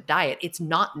restrictive diet. It's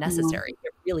not No. necessary.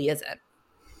 It really isn't.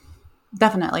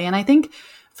 Definitely. And I think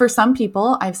for some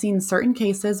people, I've seen certain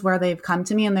cases where they've come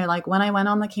to me and they're like, when I went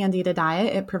on the Candida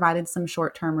diet, it provided some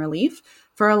short-term relief.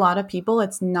 For a lot of people,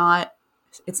 it's not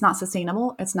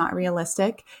sustainable. It's not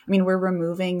realistic. I mean, we're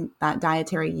removing that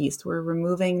dietary yeast. We're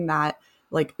removing that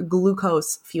like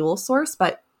glucose fuel source,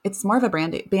 but it's more of a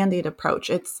band-aid approach.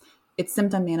 It's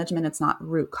symptom management. It's not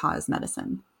root cause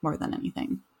medicine more than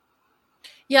anything.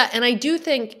 Yeah, and I do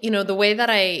think, the way that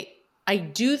I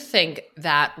do think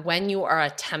that when you are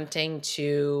attempting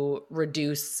to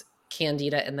reduce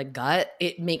candida in the gut,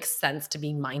 it makes sense to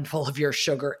be mindful of your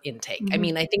sugar intake. I Mm-hmm.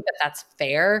 mean, I think that that's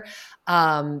fair,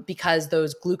 because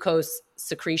those glucose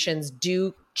secretions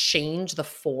do change the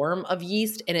form of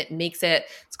yeast, and it makes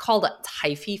it's called a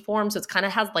hyphae form. So it's kind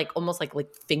of has like almost like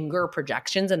finger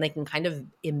projections, and they can kind of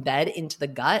embed into the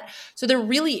gut. So there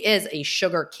really is a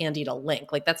sugar candida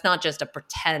link. Like that's not just a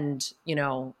pretend,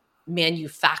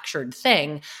 manufactured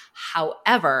thing.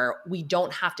 However, we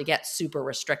don't have to get super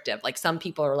restrictive. Like some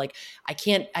people are like, I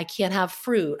can't have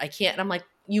fruit. I can't. And I'm like,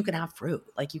 you can have fruit.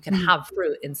 Like you can Mm-hmm. have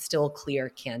fruit and still clear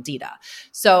candida.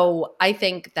 So I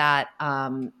think that,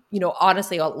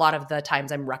 honestly, a lot of the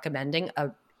times I'm recommending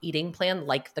a eating plan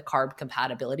like the Carb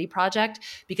Compatibility Project,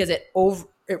 because it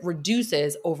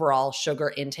reduces overall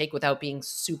sugar intake without being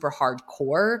super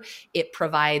hardcore. It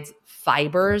provides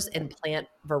fibers and plant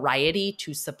variety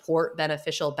to support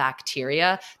beneficial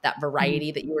bacteria, that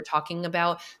variety that you were talking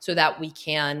about, so that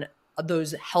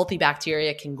those healthy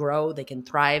bacteria can grow, they can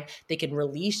thrive, they can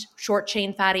release short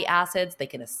chain fatty acids, they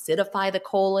can acidify the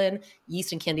colon.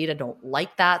 Yeast and candida don't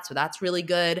like that, so that's really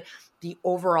good. The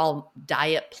overall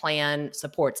diet plan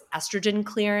supports estrogen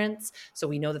clearance. So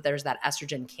we know that there's that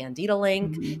estrogen candida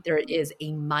link. Mm-hmm. There is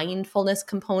a mindfulness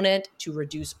component to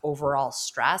reduce overall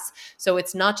stress. So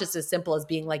it's not just as simple as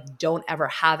being like, don't ever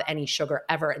have any sugar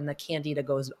ever and the candida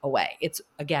goes away. It's,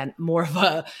 again, more of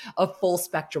a full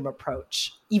spectrum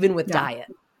approach, even with Yeah.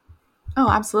 diet. Oh,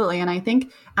 absolutely. And I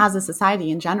think as a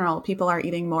society in general, people are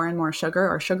eating more and more sugar,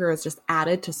 or sugar is just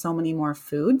added to so many more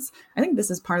foods. I think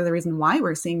this is part of the reason why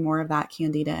we're seeing more of that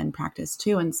candida in practice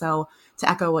too. And so to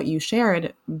echo what you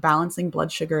shared, balancing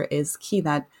blood sugar is key.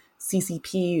 That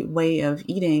CCP way of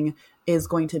eating is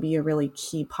going to be a really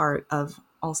key part of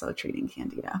also treating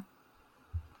candida.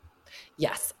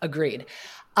 Yes, agreed.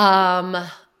 Um,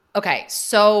 okay,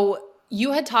 so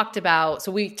you had talked about,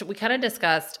 so we kind of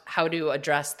discussed how to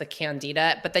address the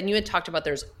candida, but then you had talked about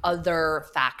there's other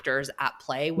factors at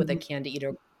play with a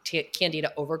Mhm.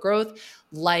 candida overgrowth,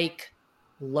 like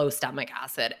low stomach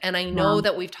acid. And I Yeah. know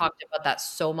that we've talked about that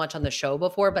so much on the show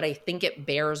before, but I think it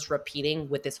bears repeating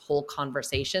with this whole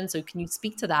conversation. So can you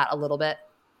speak to that a little bit?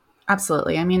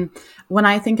 Absolutely. I mean, when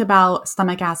I think about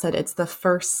stomach acid, it's the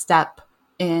first step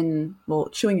in, well,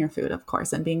 chewing your food, of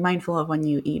course, and being mindful of when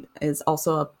you eat is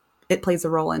also it plays a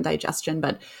role in digestion,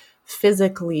 but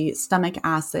physically, stomach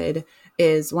acid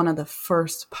is one of the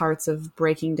first parts of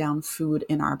breaking down food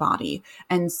in our body.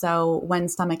 And so when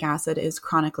stomach acid is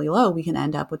chronically low, we can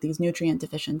end up with these nutrient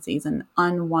deficiencies and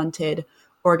unwanted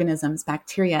organisms,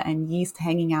 bacteria, and yeast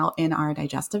hanging out in our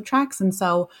digestive tracts. And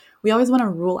so we always want to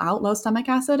rule out low stomach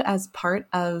acid as part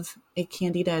of a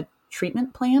candida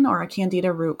treatment plan or a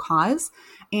candida root cause.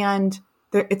 And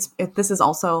this is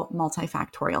also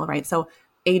multifactorial, right? So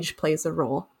age plays a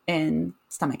role in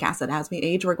stomach acid. As we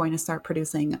age, we're going to start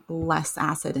producing less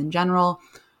acid in general.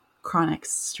 Chronic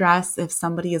stress, if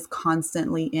somebody is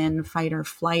constantly in fight or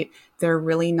flight, they're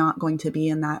really not going to be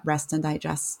in that rest and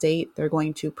digest state. They're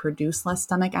going to produce less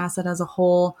stomach acid as a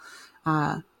whole.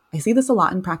 I see this a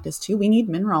lot in practice too. We need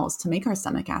minerals to make our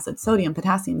stomach acid: sodium,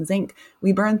 potassium, zinc.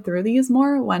 We burn through these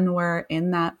more when we're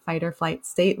in that fight or flight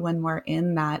state, when we're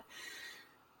in that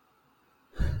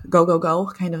go, go, go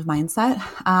kind of mindset.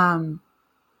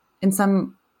 In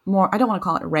some more, I don't want to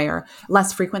call it rare,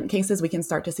 less frequent cases, we can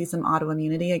start to see some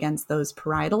autoimmunity against those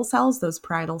parietal cells. Those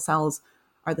parietal cells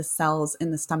are the cells in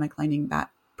the stomach lining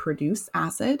that produce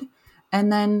acid.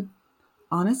 And then,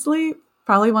 honestly,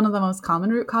 probably one of the most common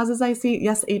root causes I see,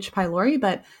 yes, H. pylori,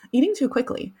 but eating too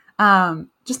quickly.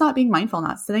 Just not being mindful,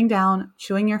 not sitting down,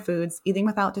 chewing your foods, eating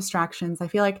without distractions. I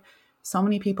feel like so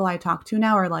many people I talk to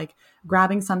now are like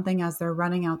grabbing something as they're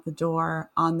running out the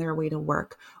door on their way to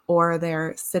work, or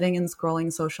they're sitting and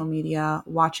scrolling social media,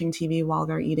 watching TV while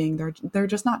they're eating. They're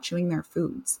just not chewing their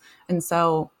foods. And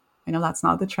so I know that's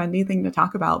not the trendy thing to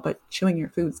talk about, but chewing your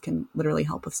foods can literally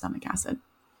help with stomach acid.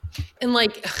 And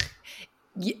like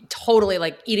totally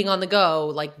like eating on the go,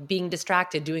 like being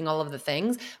distracted, doing all of the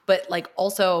things. But like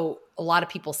also a lot of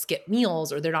people skip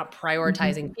meals or they're not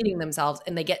prioritizing feeding themselves,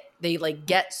 and they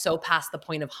get so past the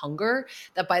point of hunger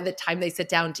that by the time they sit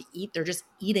down to eat, they're just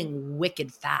eating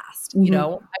wicked fast. You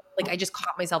know, I just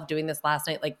caught myself doing this last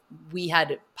night. Like we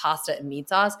had pasta and meat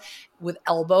sauce with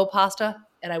elbow pasta,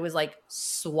 and I was like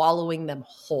swallowing them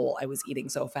whole. I was eating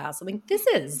so fast. I'm like, this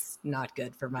is not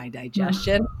good for my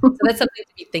digestion. So that's something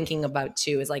to be thinking about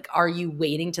too, is like, are you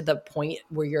waiting to the point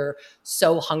where you're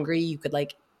so hungry you could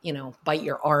like, you know, bite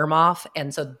your arm off?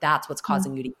 And so that's what's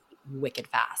causing you to eat wicked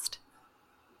fast.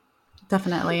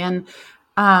 Definitely. And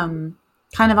kind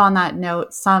of on that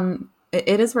note,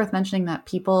 it is worth mentioning that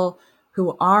people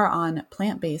who are on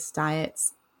plant-based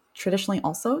diets traditionally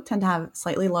also tend to have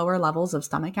slightly lower levels of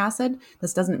stomach acid.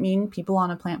 This doesn't mean people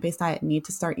on a plant-based diet need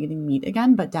to start eating meat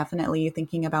again, but definitely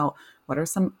thinking about what are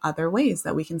some other ways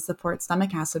that we can support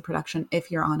stomach acid production if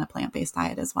you're on a plant-based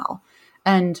diet as well.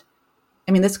 And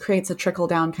I mean, this creates a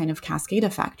trickle-down kind of cascade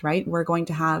effect, right? We're going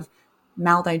to have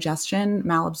maldigestion,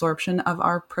 malabsorption of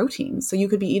our proteins. So you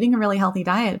could be eating a really healthy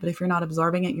diet, but if you're not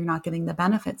absorbing it, you're not getting the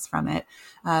benefits from it.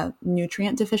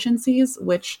 Nutrient deficiencies,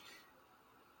 which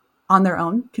on their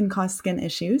own can cause skin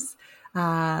issues.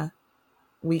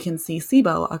 We can see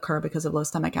SIBO occur because of low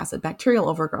stomach acid, bacterial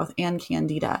overgrowth, and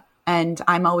candida. And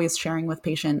I'm always sharing with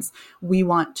patients, we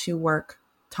want to work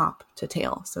top to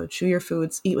tail. So chew your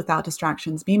foods, eat without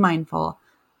distractions, be mindful,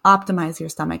 optimize your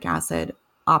stomach acid,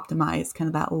 optimize kind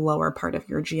of that lower part of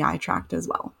your GI tract as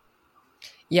well.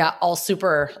 Yeah, all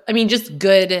super. I mean, just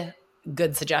good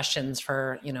suggestions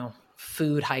for, you know,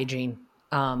 food hygiene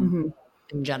in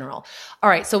general. All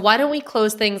right. So why don't we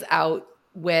close things out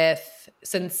with,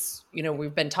 since, you know,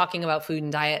 we've been talking about food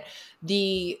and diet,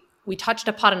 we touched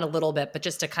upon it a little bit, but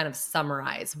just to kind of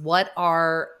summarize, what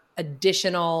are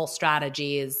additional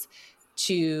strategies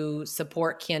to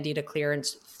support candida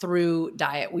clearance through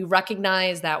diet? We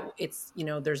recognize that it's, you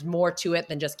know, there's more to it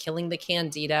than just killing the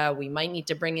candida. We might need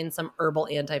to bring in some herbal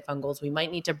antifungals. We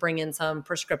might need to bring in some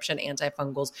prescription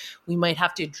antifungals. We might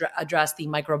have to address the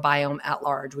microbiome at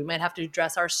large. We might have to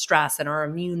address our stress and our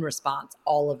immune response,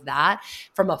 all of that.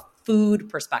 From a food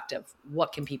perspective,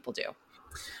 what can people do?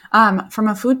 From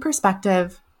a food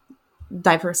perspective,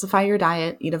 diversify your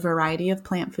diet, eat a variety of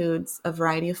plant foods, a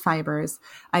variety of fibers.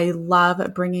 I love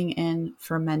bringing in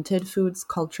fermented foods,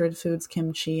 cultured foods,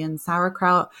 kimchi and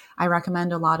sauerkraut. I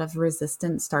recommend a lot of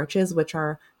resistant starches, which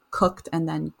are cooked and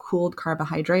then cooled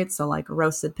carbohydrates. So like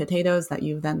roasted potatoes that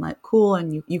you then let cool,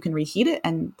 and you can reheat it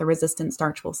and the resistant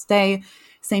starch will stay.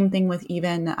 Same thing with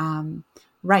even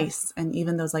rice and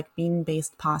even those like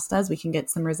bean-based pastas. We can get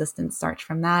some resistant starch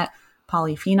from that.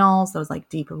 Polyphenols, those like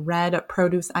deep red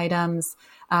produce items,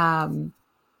 and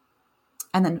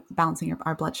then balancing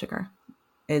our blood sugar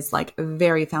is like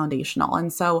very foundational.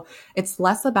 And so it's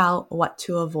less about what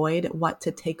to avoid, what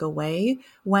to take away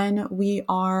when we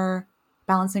are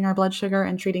balancing our blood sugar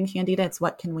and treating candida. It's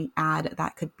what can we add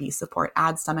that could be support,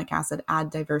 add stomach acid, add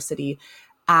diversity,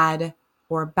 add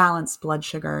or balance blood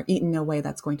sugar, eat in a way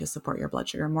that's going to support your blood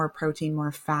sugar, more protein,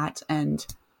 more fat. And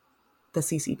the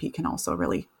CCP can also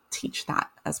really teach that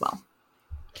as well.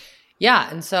 Yeah.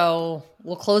 And so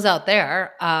we'll close out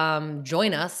there.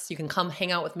 Join us. You can come hang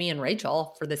out with me and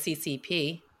Rachel for the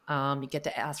CCP. You get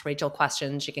to ask Rachel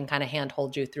questions. She can kind of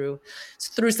handhold you through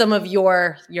some of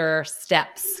your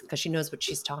steps because she knows what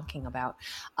she's talking about.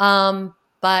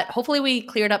 But hopefully we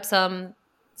cleared up some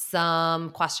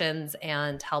questions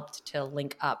and helped to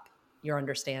link up your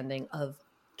understanding of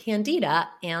candida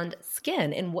and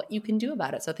skin and what you can do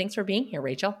about it. So thanks for being here,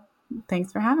 Rachel.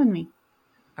 Thanks for having me.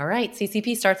 All right.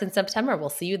 CCP starts in September. We'll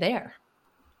see you there.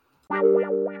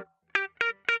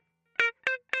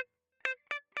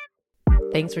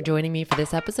 Thanks for joining me for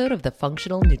this episode of the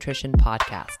Functional Nutrition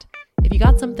Podcast. If you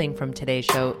got something from today's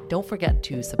show, don't forget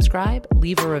to subscribe,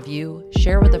 leave a review,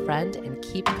 share with a friend, and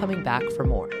keep coming back for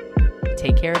more.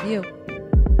 Take care of you.